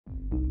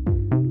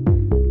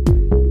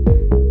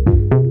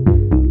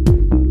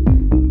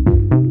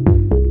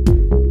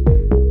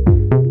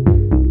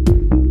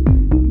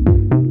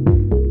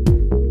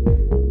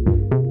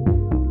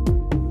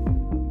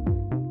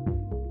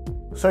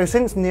So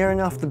since near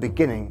enough the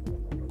beginning,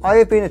 I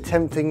have been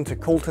attempting to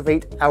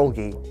cultivate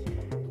algae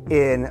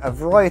in a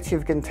variety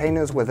of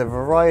containers with a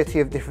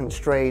variety of different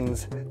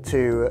strains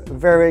to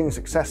varying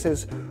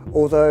successes,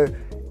 although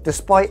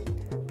despite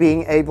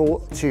being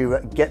able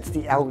to get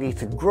the algae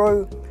to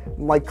grow,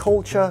 my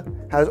culture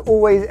has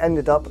always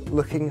ended up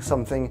looking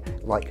something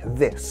like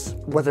this.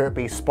 Whether it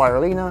be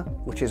spirulina,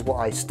 which is what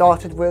I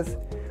started with,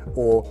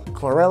 or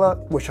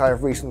chlorella, which I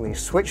have recently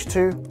switched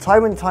to,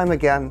 time and time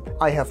again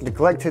I have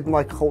neglected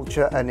my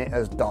culture and it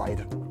has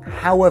died.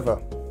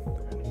 However,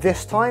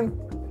 this time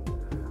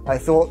I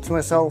thought to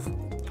myself,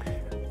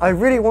 I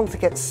really want to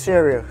get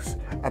serious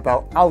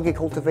about algae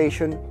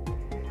cultivation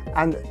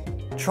and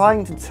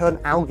trying to turn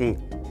algae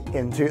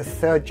into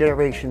third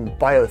generation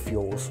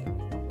biofuels.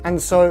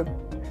 And so,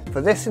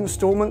 for this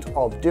installment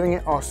of Doing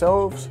It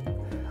Ourselves,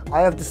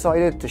 I have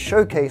decided to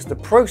showcase the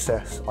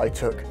process I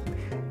took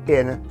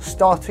in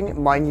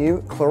starting my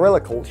new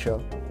chlorella culture,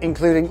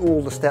 including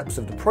all the steps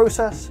of the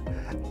process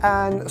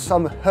and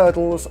some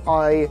hurdles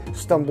I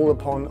stumbled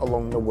upon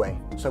along the way.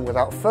 So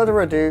without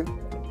further ado,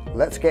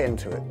 let's get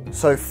into it.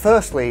 So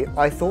firstly,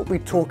 I thought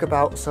we'd talk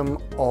about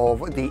some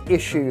of the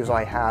issues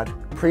I had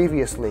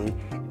previously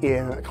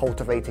in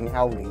cultivating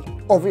algae.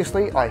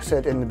 Obviously, I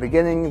said in the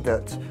beginning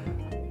that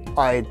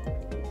I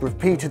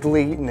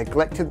repeatedly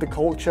neglected the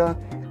culture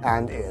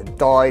and it had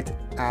died,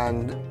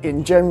 and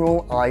in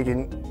general I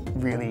didn't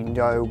really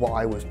know what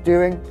I was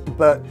doing,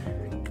 but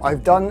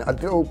I've done a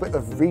little bit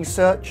of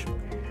research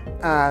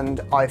and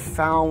I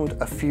found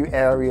a few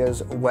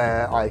areas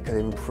where I could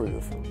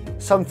improve.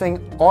 Something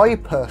I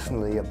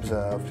personally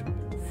observed,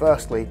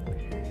 firstly,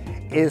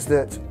 is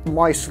that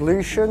my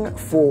solution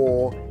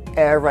for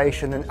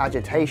aeration and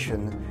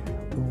agitation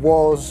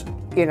was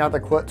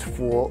inadequate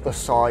for the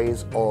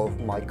size of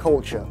my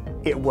culture.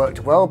 It worked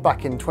well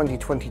back in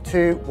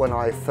 2022 when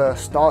I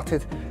first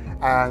started,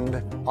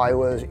 and I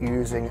was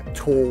using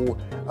tall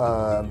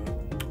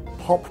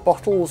pop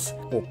bottles,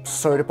 or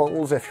soda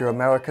bottles if you're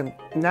American.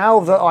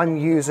 Now that I'm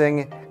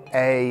using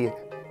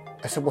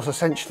what's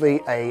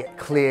essentially a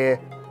clear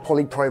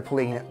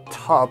polypropylene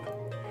tub,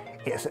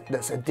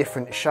 that's a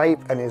different shape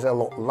and is a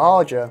lot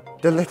larger,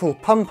 the little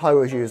pump I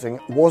was using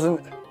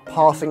wasn't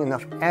passing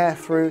enough air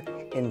through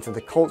into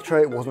the culture,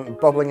 it wasn't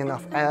bubbling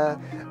enough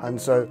air, and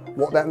so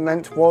what that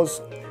meant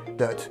was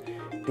that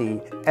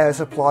the air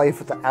supply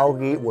for the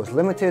algae was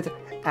limited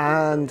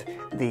and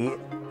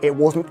it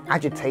wasn't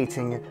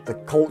agitating the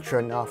culture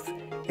enough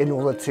in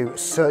order to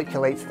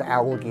circulate the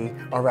algae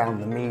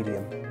around the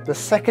medium. The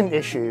second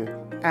issue,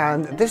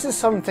 and this is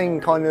something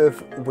kind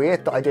of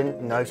weird that I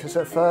didn't notice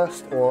at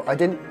first, or I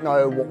didn't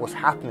know what was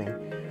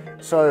happening.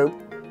 So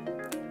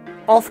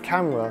off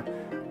camera,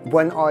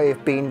 when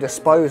I've been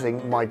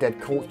disposing my dead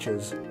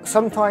cultures,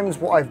 sometimes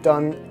what I've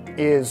done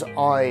is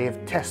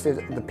I've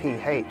tested the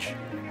pH,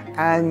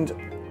 and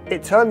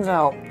it turns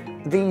out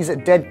these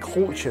dead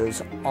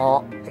cultures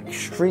are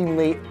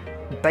extremely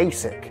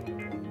basic.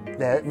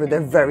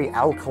 They're very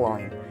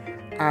alkaline,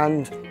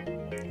 and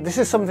this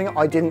is something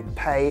I didn't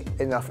pay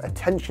enough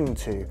attention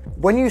to.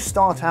 When you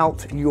start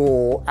out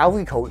your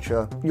algae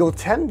culture, you'll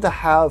tend to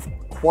have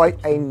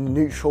quite a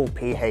neutral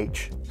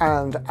pH,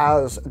 and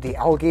as the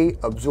algae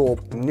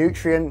absorb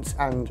nutrients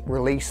and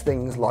release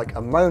things like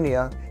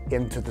ammonia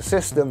into the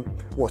system,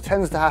 what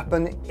tends to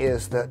happen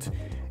is that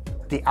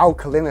the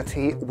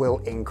alkalinity will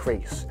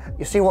increase.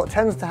 You see, what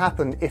tends to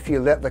happen if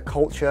you let the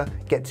culture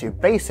get too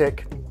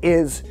basic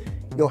is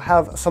you'll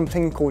have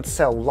something called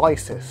cell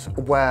lysis,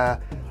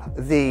 where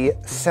the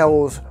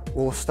cells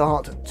will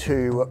start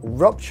to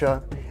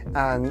rupture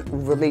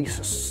and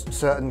release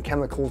certain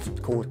chemicals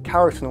called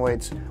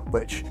carotenoids,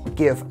 which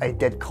give a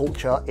dead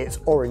culture its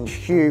orange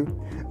hue,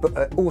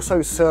 but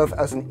also serve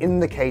as an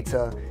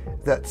indicator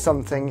that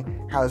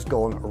something has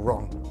gone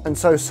wrong. And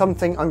so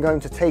something I'm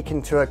going to take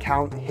into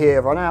account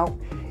here on out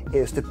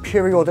is to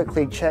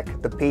periodically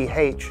check the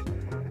pH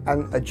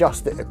and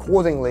adjust it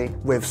accordingly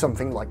with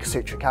something like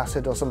citric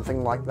acid or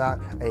something like that,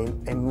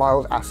 a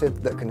mild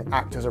acid that can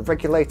act as a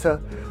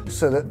regulator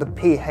so that the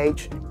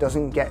pH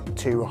doesn't get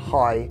too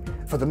high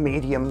for the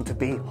medium to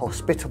be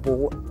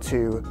hospitable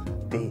to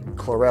the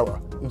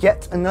chlorella.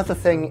 Yet another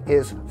thing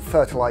is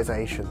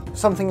fertilization.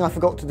 Something I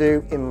forgot to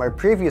do in my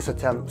previous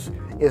attempts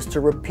is to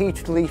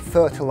repeatedly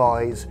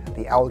fertilize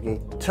the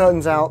algae.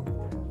 Turns out,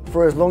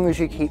 for as long as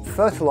you keep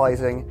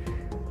fertilizing,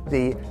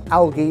 the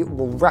algae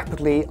will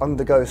rapidly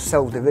undergo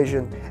cell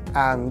division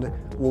and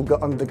will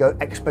undergo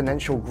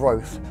exponential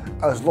growth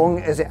as long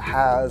as it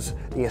has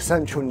the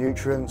essential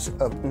nutrients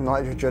of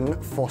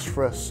nitrogen,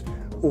 phosphorus,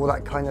 all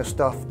that kind of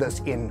stuff that's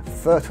in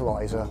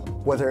fertilizer,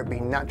 whether it be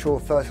natural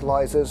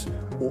fertilizers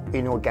or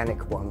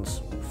inorganic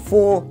ones.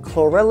 For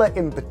chlorella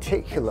in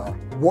particular,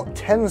 what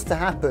tends to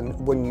happen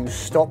when you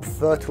stop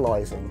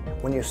fertilizing,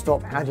 when you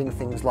stop adding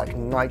things like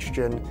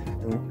nitrogen,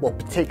 and well,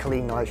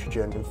 particularly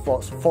nitrogen and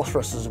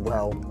phosphorus as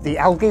well, the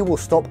algae will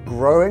stop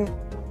growing,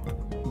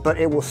 but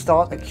it will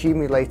start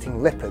accumulating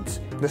lipids.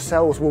 The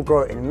cells will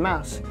grow in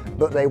mass,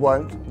 but they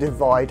won't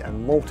divide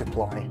and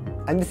multiply.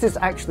 And this is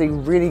actually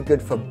really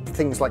good for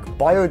things like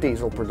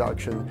biodiesel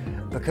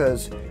production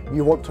because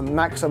you want to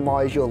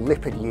maximize your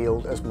lipid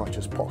yield as much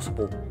as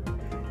possible.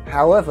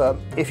 However,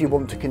 if you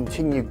want to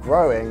continue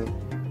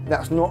growing,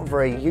 that's not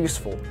very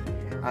useful,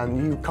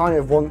 and you kind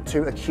of want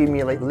to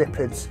accumulate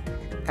lipids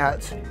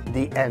at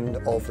the end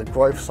of the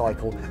growth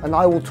cycle, and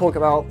I will talk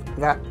about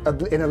that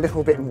in a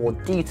little bit more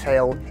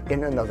detail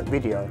in another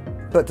video.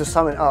 But to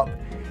sum it up,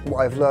 what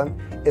I've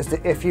learned is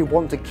that if you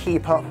want to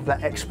keep up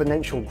that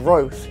exponential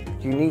growth,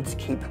 you need to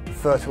keep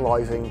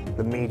fertilizing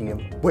the medium,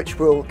 which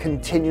will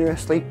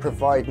continuously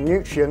provide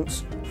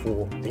nutrients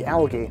for the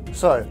algae.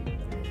 So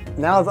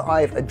now that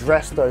I've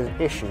addressed those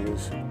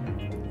issues,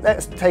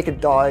 let's take a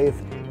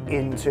dive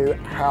into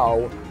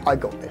how I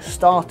got this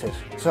started.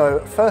 So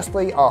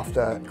firstly,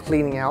 after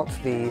cleaning out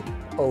the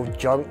old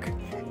junk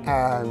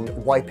and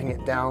wiping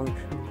it down,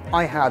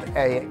 I had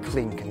a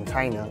clean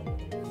container,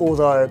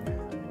 although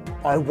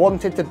I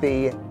wanted to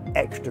be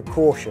extra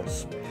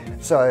cautious.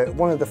 So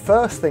one of the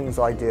first things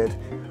I did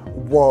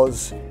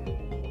was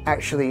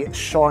actually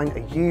shine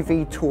a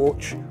UV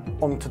torch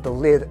onto the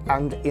lid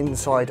and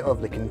inside of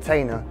the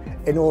container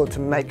in order to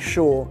make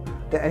sure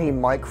that any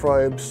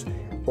microbes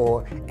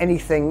or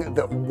anything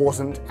that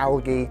wasn't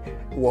algae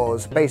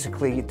was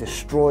basically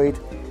destroyed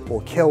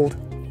or killed,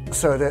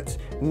 so that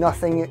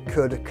nothing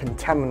could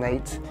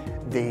contaminate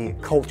the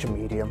culture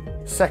medium.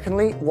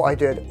 Secondly, what I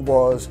did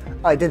was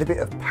I did a bit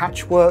of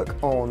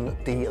patchwork on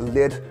the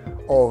lid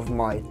of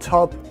my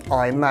tub.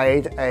 I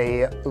made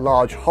a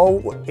large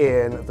hole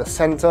in the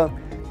center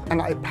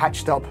and I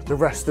patched up the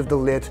rest of the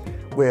lid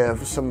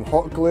with some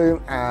hot glue,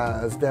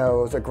 as there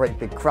was a great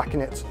big crack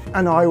in it,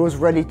 and I was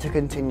ready to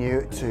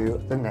continue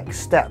to the next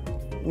step.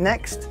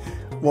 Next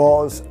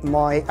was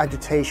my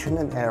agitation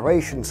and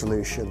aeration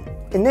solution.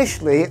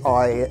 Initially,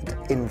 I,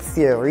 in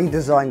theory,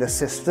 designed a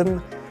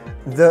system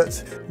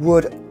that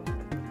would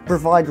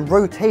provide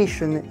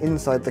rotation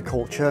inside the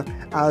culture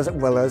as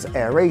well as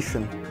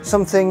aeration.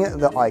 Something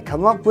that I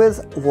come up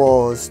with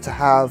was to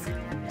have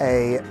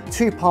a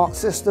two-part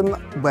system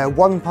where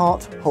one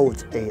part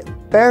holds a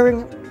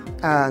bearing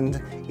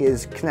and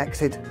is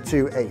connected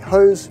to a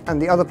hose, and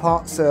the other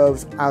part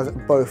serves as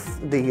both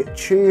the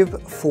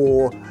tube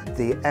for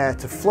the air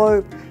to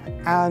flow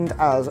and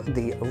as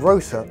the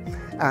rotor.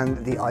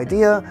 And the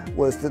idea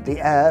was that the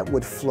air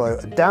would flow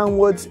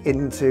downwards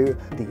into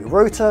the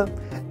rotor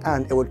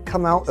and it would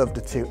come out of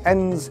the two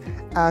ends,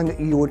 and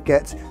you would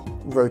get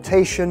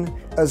rotation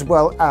as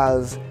well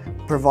as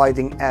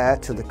providing air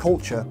to the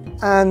culture.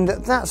 And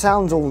that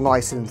sounds all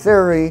nice in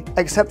theory,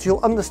 except you'll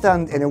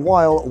understand in a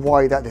while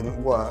why that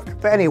didn't work.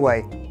 But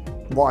anyway,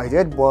 what I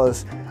did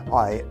was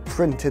I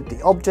printed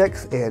the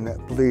objects in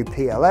blue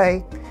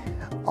PLA,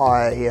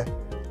 I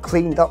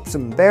cleaned up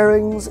some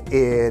bearings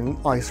in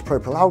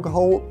isopropyl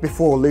alcohol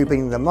before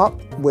lubing them up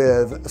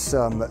with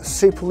some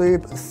super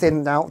lube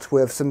thinned out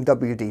with some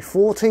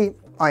WD-40.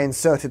 I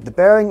inserted the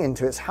bearing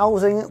into its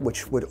housing,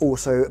 which would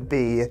also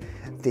be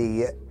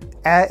the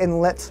air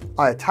inlet.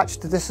 I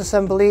attached this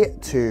assembly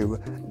to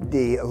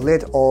the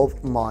lid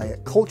of my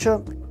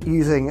culture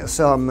using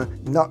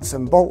some nuts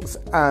and bolts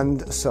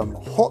and some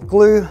hot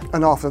glue,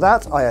 and after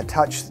that I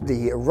attached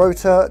the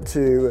rotor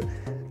to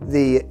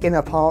the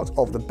inner part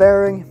of the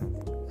bearing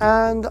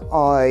and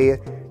I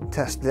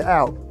tested it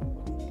out,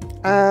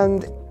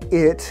 and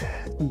it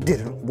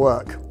didn't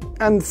work,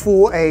 and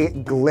for a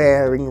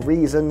glaring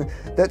reason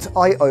that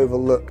I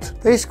overlooked.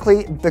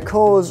 Basically,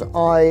 because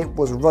I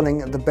was running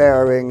the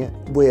bearing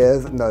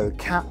with no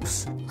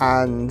caps,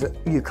 and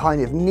you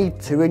kind of need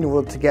to in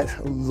order to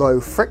get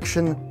low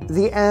friction,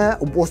 the air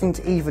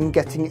wasn't even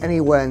getting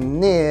anywhere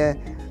near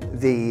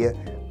the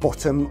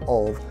bottom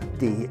of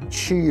the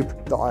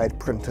tube that I had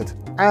printed.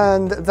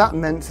 And that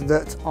meant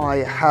that I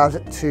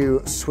had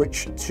to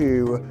switch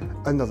to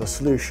another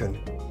solution.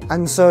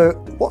 And so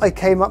what I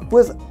came up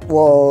with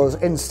was,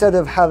 instead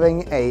of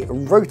having a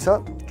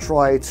rotor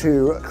try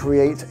to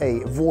create a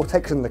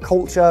vortex in the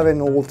culture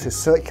in order to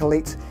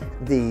circulate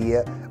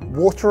the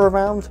water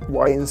around,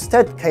 what I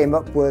instead came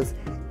up with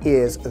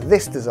is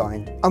this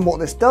design. And what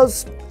this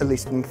does, at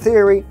least in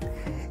theory,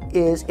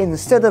 is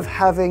instead of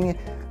having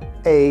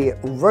a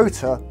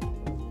rotor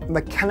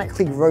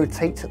mechanically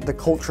rotate the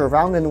culture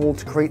around in order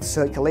to create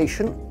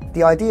circulation,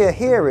 the idea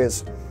here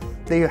is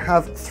that you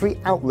have three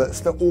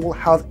outlets that all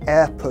have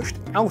air pushed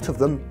out of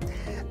them,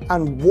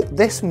 and what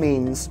this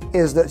means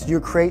is that you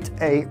create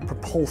a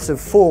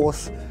propulsive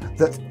force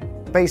that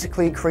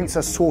basically creates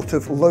a sort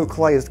of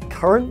localized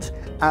current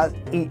at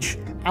each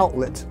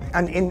outlet.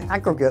 And in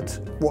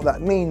aggregate, what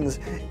that means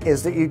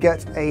is that you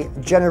get a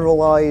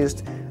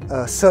generalized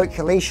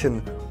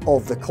circulation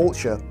of the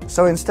culture.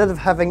 So instead of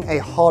having a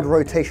hard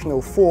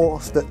rotational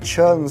force that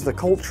churns the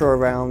culture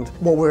around,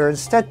 what we're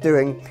instead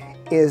doing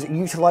is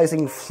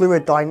utilizing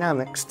fluid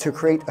dynamics to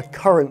create a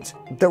current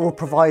that will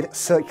provide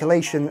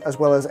circulation as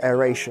well as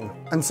aeration.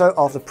 And so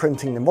after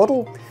printing the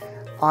model,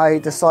 I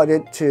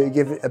decided to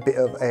give it a bit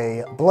of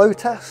a blow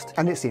test,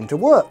 and it seemed to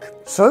work.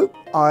 So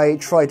I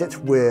tried it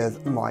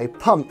with my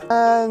pump,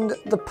 and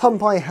the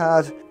pump I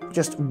had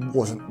just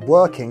wasn't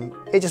working.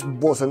 It just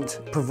wasn't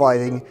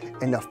providing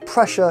enough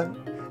pressure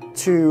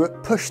to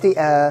push the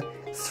air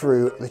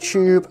through the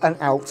tube and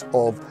out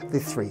of the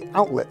 3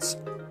 outlets.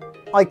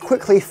 I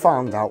quickly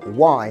found out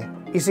why.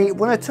 You see,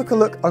 when I took a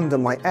look under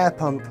my air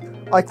pump,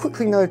 I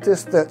quickly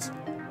noticed that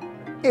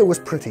it was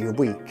pretty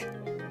weak,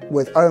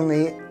 with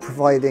only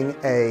providing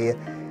a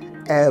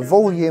air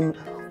volume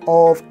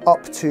of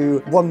up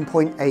to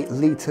 1.8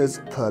 litres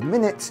per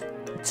minute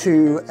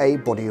to a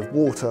body of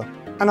water.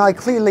 And I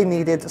clearly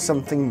needed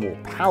something more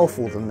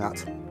powerful than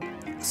that.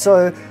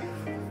 So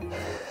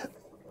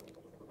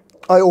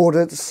I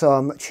ordered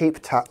some cheap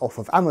tat off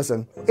of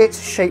Amazon.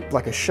 It's shaped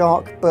like a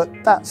shark, but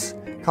that's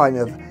kind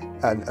of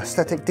an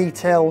aesthetic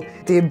detail.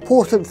 The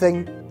important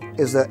thing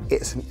is that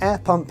it's an air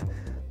pump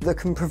that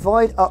can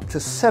provide up to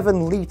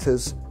 7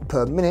 litres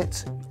per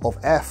minute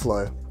of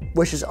airflow,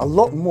 which is a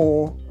lot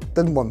more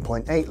than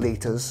 1.8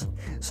 litres.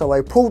 So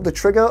I pulled the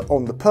trigger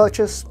on the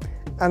purchase,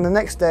 and the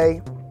next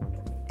day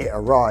it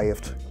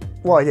arrived.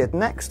 What I did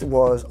next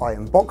was I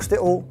unboxed it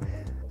all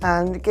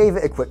and gave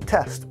it a quick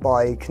test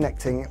by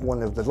connecting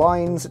one of the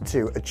lines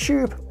to a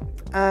tube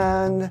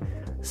and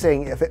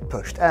seeing if it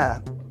pushed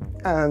air.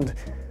 And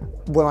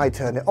when I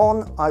turned it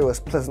on, I was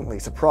pleasantly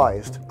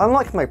surprised.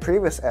 Unlike my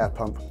previous air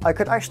pump, I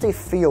could actually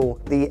feel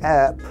the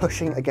air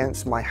pushing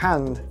against my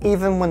hand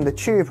even when the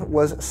tube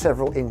was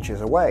several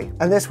inches away,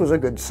 and this was a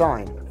good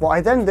sign. What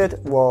I then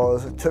did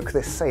was took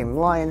this same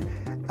line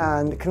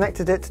and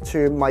connected it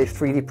to my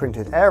 3D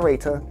printed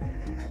aerator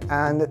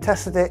and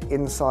tested it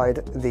inside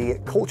the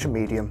culture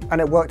medium,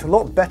 and it worked a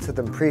lot better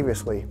than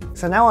previously.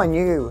 So now I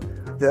knew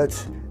that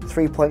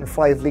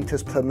 3.5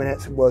 litres per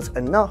minute was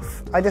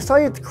enough. I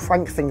decided to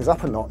crank things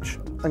up a notch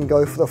and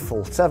go for the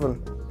full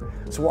 7.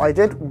 So what I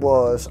did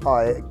was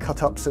I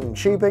cut up some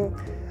tubing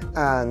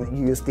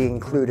and used the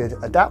included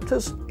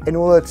adapters in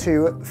order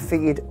to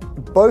feed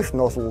both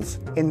nozzles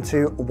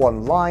into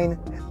one line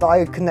that I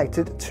had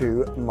connected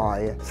to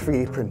my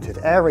 3D printed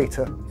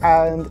aerator.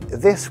 And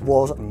this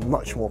was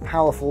much more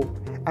powerful,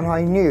 and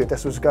I knew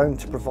this was going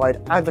to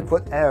provide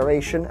adequate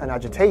aeration and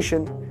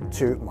agitation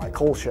to my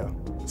culture.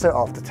 So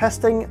after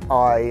testing,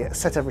 I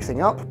set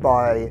everything up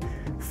by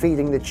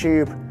feeding the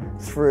tube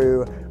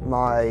through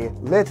my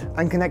lid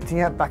and connecting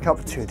it back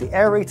up to the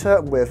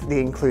aerator with the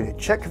included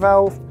check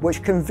valve,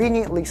 which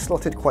conveniently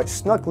slotted quite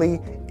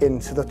snugly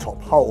into the top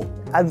hole.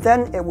 And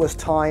then it was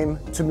time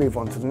to move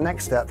on to the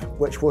next step,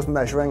 which was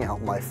measuring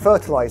out my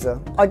fertilizer.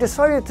 I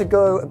decided to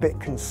go a bit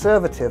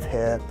conservative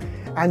here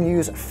and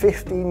use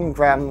 15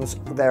 grams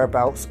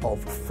thereabouts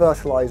of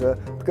fertilizer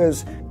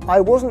because I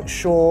wasn't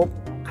sure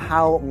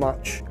how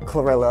much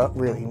chlorella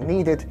really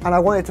needed, and I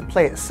wanted to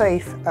play it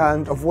safe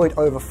and avoid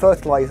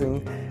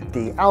over-fertilizing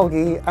the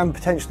algae and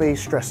potentially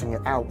stressing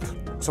it out.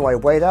 So I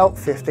weighed out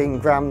 15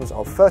 grams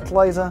of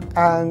fertilizer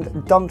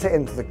and dumped it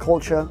into the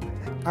culture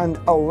and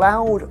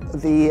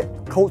allowed the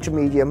culture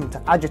medium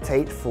to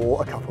agitate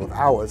for a couple of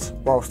hours.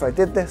 Whilst I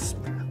did this,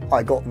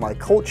 I got my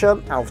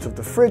culture out of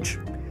the fridge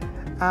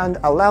and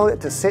allowed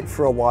it to sit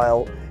for a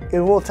while in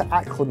order to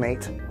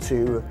acclimate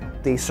to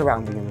the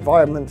surrounding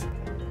environment,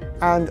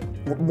 and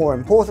more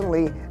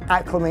importantly,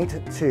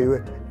 acclimate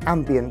to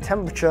ambient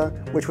temperature,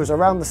 which was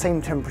around the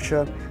same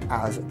temperature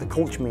as the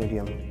culture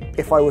medium.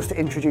 If I was to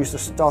introduce the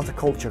starter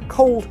culture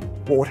cold,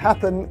 what would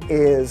happen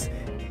is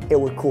it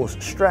would cause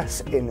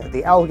stress in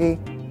the algae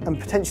and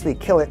potentially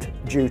kill it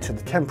due to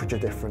the temperature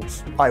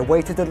difference. I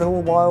waited a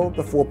little while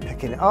before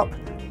picking it up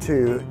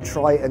to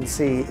try and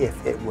see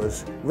if it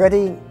was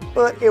ready,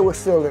 but it was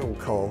still a little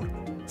cold,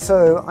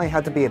 so I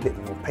had to be a bit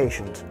more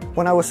patient.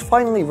 When I was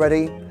finally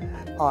ready,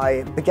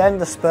 I began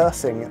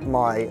dispersing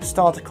my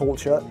starter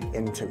culture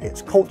into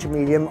its culture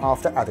medium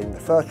after adding the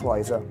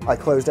fertilizer. I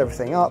closed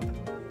everything up,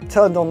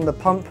 turned on the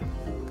pump,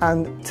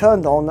 and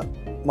turned on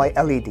my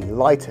LED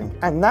lighting,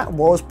 and that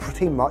was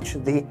pretty much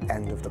the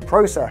end of the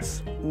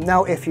process.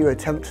 Now, if you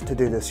attempt to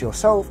do this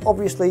yourself,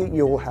 obviously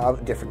you'll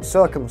have different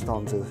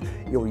circumstances.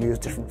 You'll use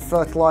different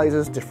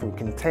fertilizers, different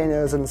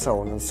containers, and so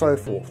on and so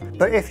forth.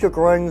 But if you're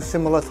growing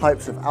similar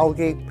types of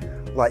algae,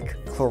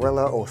 like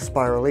Chlorella or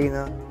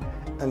Spirulina,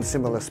 and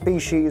similar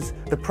species,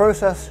 the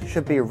process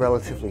should be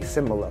relatively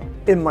similar.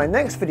 In my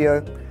next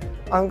video,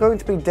 I'm going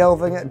to be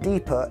delving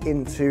deeper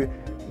into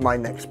my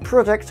next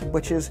project,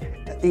 which is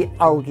the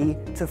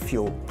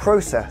Algae-to-fuel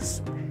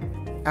process.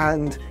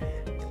 And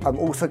I'm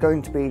also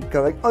going to be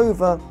going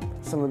over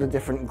some of the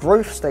different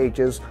growth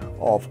stages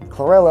of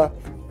Chlorella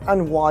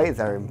and why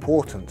they're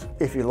important.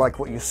 If you like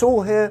what you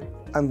saw here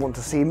and want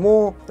to see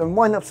more, then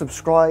why not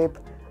subscribe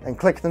and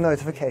click the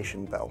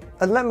notification bell.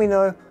 And let me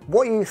know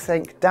what you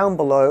think down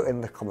below in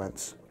the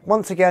comments.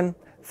 Once again,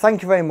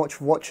 thank you very much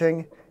for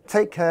watching,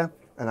 take care,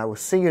 and I will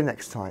see you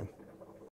next time.